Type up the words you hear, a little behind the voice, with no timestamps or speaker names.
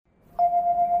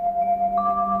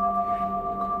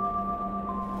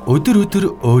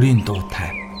Өдөр өөрийн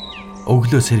дуутай.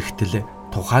 Өглөө сэрэгтэл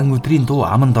тухайн өдрийн дуу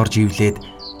аманд орж ивлээд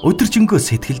өдөржингөө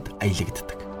сэтгэлд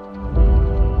аялагддаг.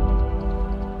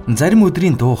 Зарим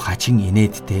өдрийн дуу хачин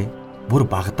инээдтэй, бүр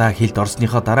багадаа хэлд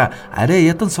орсныхоо дараа арай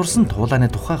ядан сурсан туулааны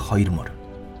тухай хоёр мөр.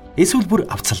 Эсвэл бүр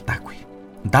авцалдаагүй.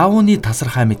 Даавууны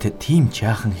тасархай мэт тийм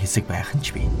жаахан хэсэг байх нь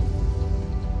ч бий.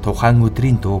 Тухайн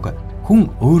өдрийн дууг хүн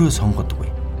өөрөө сонгодгүй.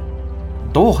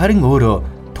 Дуу харин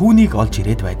өөрөө түүнийг олж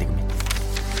ирээд байдаг мэт.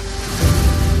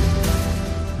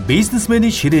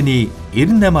 Бизнесмэний ширээний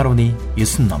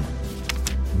 98.9 ном.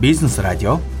 Бизнес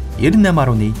радио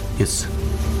 98.9.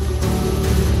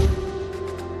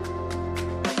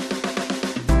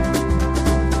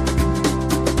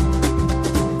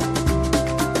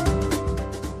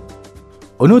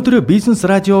 Өнөөдөр Бизнес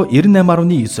радио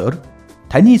 98.9-оор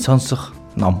таны сонсох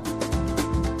ном.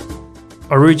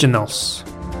 Originals.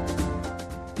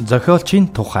 Зохиолчийн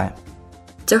тухай.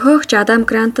 Зохиогч Адам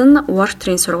Грант нь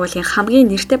Уортрийн сургуулийн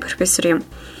хамгийн нэртэй профессор юм.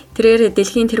 Тэрээр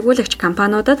дэлхийн тэргүүлэгч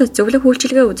компаниудад зөвлөх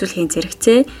үйлчилгээ үзүүлэхийн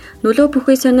зэрэгцээ нөлөө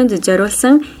бүхий сонинд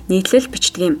зориулсан нийтлэл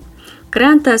бичдэг юм.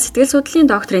 Грант сэтгэл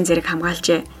судлалын докторийн зэрэг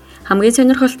хамгаалжээ. Хамгийн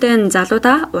сонирхолтой нь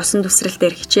залуудаа усан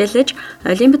тусралтээр хичээлж,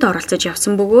 олимпиад оролцож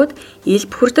явсан бөгөөд ил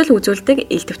бүхэрдэл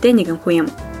үзүүлдэг элдвтэй нэгэн хүн юм.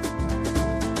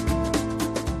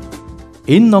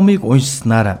 Энэ номыг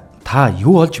уншсанаар та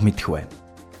юу олж мэдэх вэ?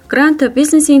 Грант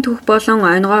бизнесийн түүх болон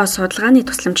онгоо судалгааны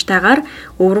тусламжтайгаар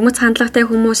өвөрмөц хандлагатай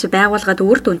хүмүүс байгууллагад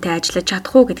үр дүнтэй ажиллаж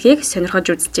чадах уу гэдгийг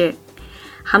сонирхож үзжээ.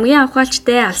 Хамгийн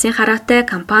авахалжтай алсын хараатай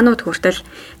компаниуд хүртэл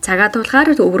цагаа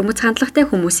тулахаар өвөрмөц хандлагатай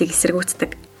хүмүүсийг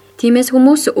эсэргүүцдэг. Тиймээс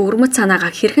хүмүүс өвөрмөц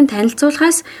санаагаа хэрхэн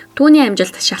танилцуулахаас түүний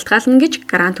амжилт шалтгаална гэж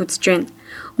Грант үзэж байна.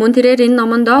 Мөн тэрээр энэ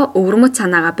номонд өвөрмөц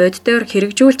санаагаа боддоор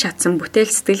хэрэгжүүлж чадсан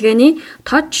бүтээл сэтгэлгээний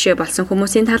тод жишээ болсон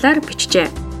хүмүүсийн талаар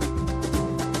бичжээ.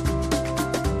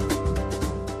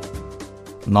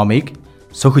 Номыг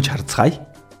сөхөж харцгаая.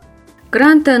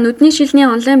 Грант нүдний шилний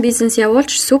онлайн бизнес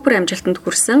явуулж супер амжилтанд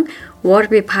хүрсэн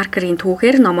Warby Parker-ийн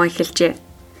түүхээр номоо эхэлжээ.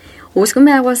 Үүсгэн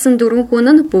байгуулсан 4 хүн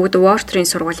нь бүгд Уортрийн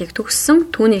сургуулийг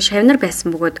төгссөн түүний шавнар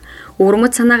байсан бөгөөд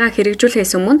өвөрмөц санаагаа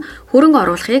хэрэгжүүлэхээс өмнө хөрөнгө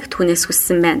оруулахыг түүнээс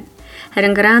хүссэн байна.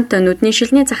 Харин Грант нүдний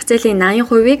шилний зах зээлийн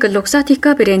 80%-ийг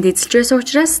Luxottica брэнд эзэлж байсан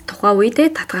учраас тухайн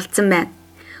үедээ татгалзсан байна.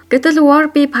 Гэтэл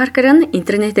Warby Parker нь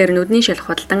интернетээр нүдний шил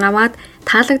худалдан аваад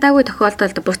таалагдаагүй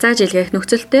тохиолдолд буцааж илгээх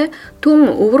нөхцөлтэй түн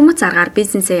өвөрмөц аргаар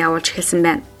бизнесээ явуулж эхэлсэн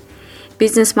байна.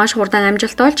 Бизнес маш хурдан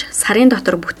амжилт олж сарын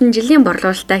дотор бүтэн жилийн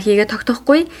борлуулалтаа хийгээд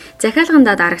тогтохгүй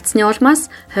захиалгандаа дарагдсны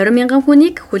улмаас 20,000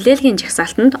 хүнийг хүлээлгийн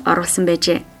жагсаалтанд оруулсан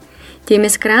байжээ.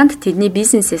 Тиймээс Грант тэдний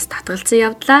бизнесээс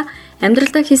татгалзсан явдлаа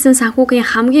амьдралдаа хийсэн санхүүгийн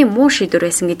хамгийн муу шийдвэр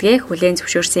байсан гэдгээ хүлээн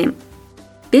зөвшөөрсөн юм.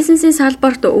 Бизнесийн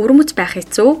салбарт өвөрмөц байх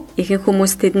хэцүү, ихэнх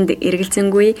хүмүүс тэдэнд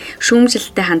эргэлзэнгүй,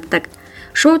 шүүмжлэлтэй ханддаг.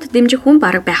 Шууд дэмжих хүн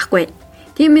бараг байхгүй.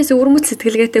 Тиймээс өвөрмөц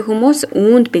сэтгэлгээтэй хүмүүс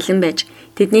үүнд бэлэн байж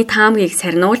тэдний таамгийг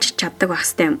сарниулж чаддаг байх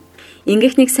ёстой юм.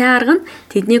 Ингээх нэг сайн арга нь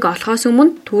тэднийг олохоос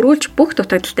өмнө төрүүлж бүх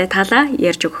дутагдaltaй талаа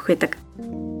ярьж өгөх байдаг.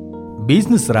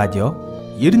 Бизнес радио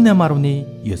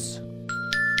 98.9.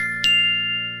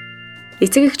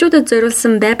 Эцэг эхчүүдэд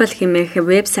зориулсан Babel хэмээх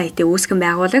вебсайтын үүсгэн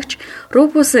байгуулагч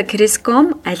Rufus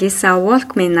Criscom, Alisa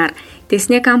Walkman-аар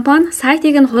Disney компани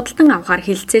сайтыг нь худалдан авахар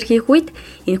хилцээр хийх үед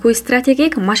энэхүү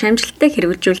стратегийг маш амжилттай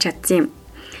хэрэгжүүлж чадсан юм.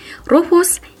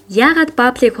 Rufus яагаад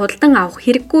Babel-ыг худалдан авах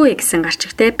хэрэггүй гэсэн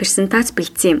гарчигтай презентац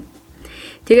бэлдсэн юм.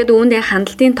 Тэгэд үүндээ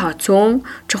хандлтын тоо цөөн,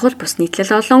 чухал бус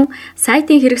нийтлэл олон,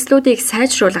 сайтын хэрэгслүүдийг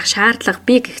сайжруулах шаардлага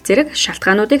бий гэх зэрэг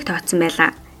шалтгаануудыг тооцсон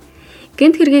байлаа.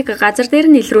 Гэнт хэргийг газар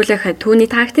дээр нь илрүүлэх түүний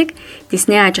тактик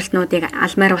Disney ажилтнуудыг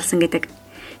алмаар болсон гэдэг.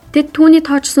 Тэд түүний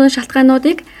тоочсон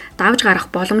шалтгаануудыг давж гарах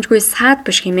боломжгүй саад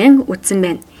биш хэмээн үзсэн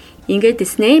байна. Ингээд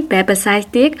Disney Babel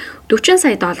сайтыг $40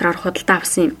 сая худалдаа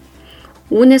авсан юм.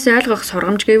 Үүнээс ойлгох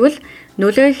сургамж гэвэл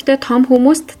нөлөө ихтэй том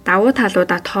хүмүүст давуу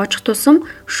талуудаа тоочх тусам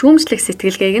шүүмжлэх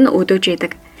сэтгэлгээг нь өдөөж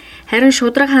идэг. Харин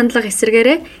шудраг хандлага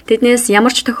эсрэгээрээ тэднээс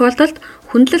ямар ч тохиолдолд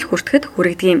хүндлэл хүртэхэд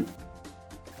хүргэдэг юм.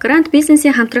 Грант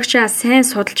бизнесийн хамтрагчаа сайн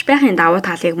судалж байхын давуу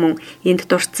талыг мөн энд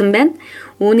дурдсан байна.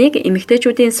 Үүнийг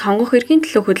эмэгтэйчүүдийн сонгох эрхийн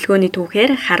төлөө хөдөлгөөний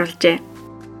түүхээр харуулжээ.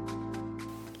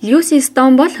 Люси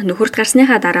Стоун бол нөхөрт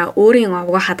гарсныхаа дараа өөрийн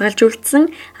овгоо хадгалж үлдсэн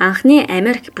анхны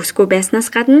Америк бүсгүй байснаас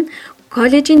гадна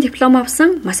коллежийн диплом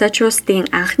авсан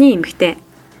Массачусетийн анхны эмэгтэй.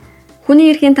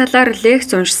 Хүний эрхийн талаар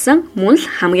лекц уншсан мөн л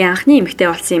хамгийн анхны эмэгтэй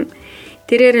болсон юм.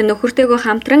 Тэрээр нөхөртэйгөө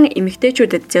хамтран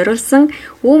эмэгтэйчүүдэд зориулсан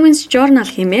Women's Journal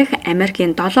хэмээх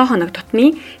Америкийн 7 хоног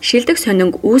тутмын шилдэг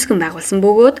сонинг үүсгэн байгуулсан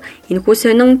бөгөөд энэхүү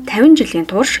сонин 50 жилийн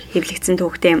турш хэвлэгдсэн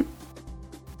түүхтэй юм.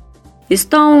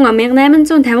 Стон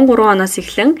 1853 оноос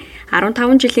эхлэн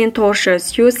 15 жилийн турш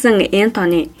Сьюзен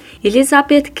Энтони,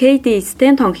 Элизабет Кейди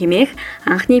Стентон хэмээх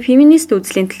анхны феминист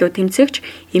үзлийн төлөө тэмцэгч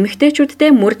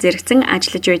эмэгтэйчүүдтэй мөр зэрэгцэн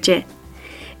ажиллаж байжээ.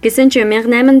 Гэсэн ч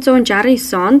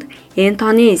 1869 онд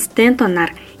Энтони Стентон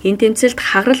нар энэ тэмцэлд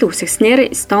хагарал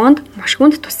үүсгэснээр Стонд маш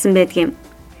хүнд туссан байдгийн.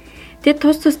 Тэд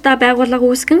тусдаа байгууллага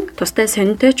үүсгэн тустай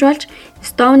сонинтойч болж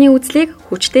Стоны үзлийг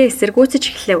хүчтэй эсэргүүцэж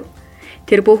эхлэв.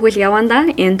 Тэр бүхэл явандаа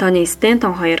Энтони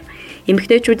Стентон хоёр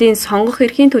эмэгтэйчүүдийн сонгох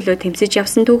эрхийн төлөө тэмцэж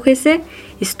явсан түүхээсээ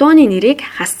Стоны нэрийг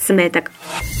хассан байдаг.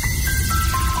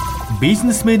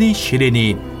 Бизнесмэний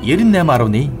ширээний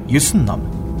 98.9 ном.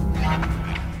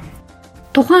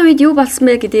 Тухайн үед юу болсон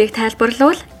бэ гэдгийг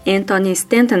тайлбарлавал Энтони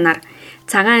Стентон нар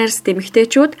цагаан эрсд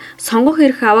эмэгтэйчүүд сонгох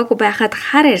эрх аваагүй байхад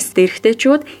хар эрсд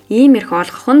эрэгтэйчүүд ийм эрх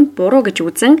олгох нь буруу гэж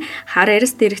үзэн хар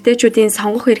эрсд эрэгтэйчүүдийн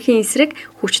сонгох эрхийн эсрэг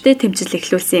хүчтэй тэмцэл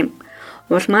эхлүүлсэн юм.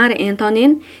 Улмаар Энтони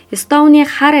нь Стоуны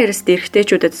хар эрсд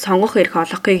эрэгтэйчүүдэд сонгох эрх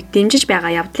олгохыг дэмжиж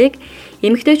байгаа явдлыг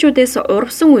эмэгтэйчүүдээс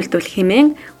урвсан үйлдвэрлэх хэмээн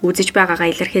үзэж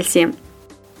байгаагаа илэрхийлсэн юм.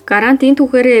 Гарант энэ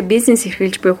түүхээрээ бизнес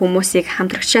эрхэлж буй хүмүүсийг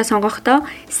хамтрагчаа сонгохдоо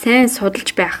сайн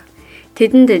судалж байх,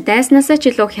 тэдэнд дайснаасаа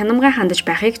ч илүү хянамгай хандаж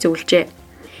байхыг зөвлөжээ.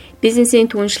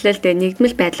 Бизнесийн түншлэлд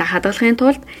нэгдмэл байдлаа хадгалахын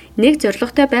тулд нэг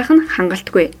зорилготой байх нь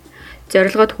хангалтгүй.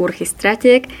 Зорилгод хүрэх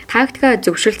стратеги, тактика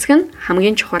зөвшөлдсөх нь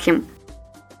хамгийн чухал юм.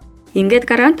 Ингээд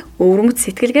Гарант өвөрмөц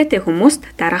сэтгэлгээтэй хүмүүст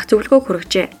дараах зөвлөгөө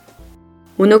хүргэжээ.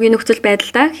 Өнөөгийн нөхцөл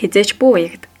байдлаа хизээч бүү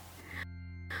уягд.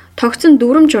 Тогтсон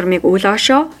дүрм журмыг үл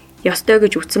оошоо ёстой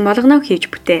гэж үтсэн болгоно хийж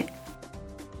бүтээ.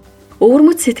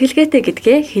 Өвөрмөц сэтгэлгээтэй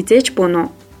гэдгээ хизээч буунуу.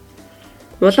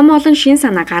 Улам олон шин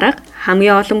санаа гарга,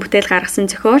 хамгийн олон бүтээл гаргасан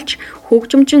зохиолч,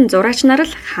 хөгжимчин зураач нар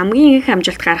л хамгийн их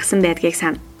амжилт гаргасан байдгийг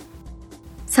сана.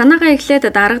 Санаагаа эхлээд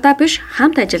дарагдаа биш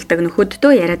хамт ажилдаг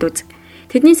нөхөддөө яриад үз.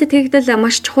 Тэдний сэтгэгдэл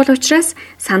маш чухал учраас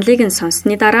саналыг нь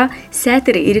сонссны дараа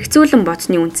сайтар эргэцүүлэн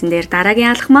боцны үндсэн дээр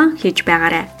дараагийн алхмаа хийж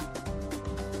байгаарай.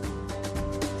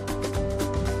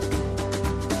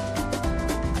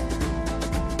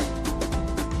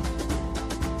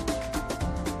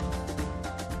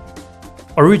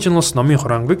 Originals номын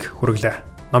хураангыг хүргэлээ.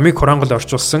 Номыг хураангал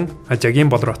орчуулсан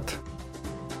Ажагийн Болрот.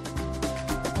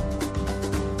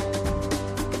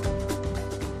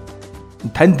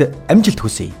 Танд амжилт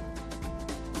хүсье.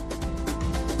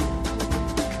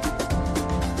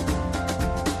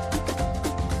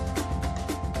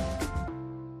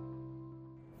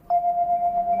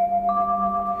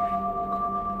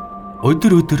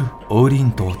 Өдөр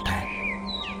өөрийн дуутай.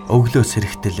 Өглөө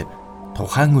сэрэгтэл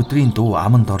тухайн өдрийн дуу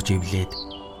аманд орж ивлээд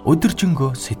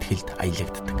өдөржингөө сэтгэлд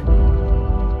аялагддаг.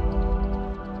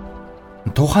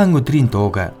 Тухайн өдрийн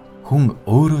дууг хүн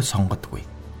өөрөө сонгодгүй.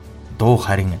 Дуу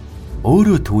харин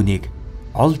өөрөө түүнийг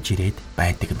олж ирээд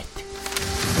байдаг мэт.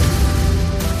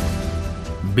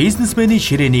 Бизнесмэний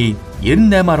ширээний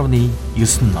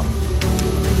 98.9 ном.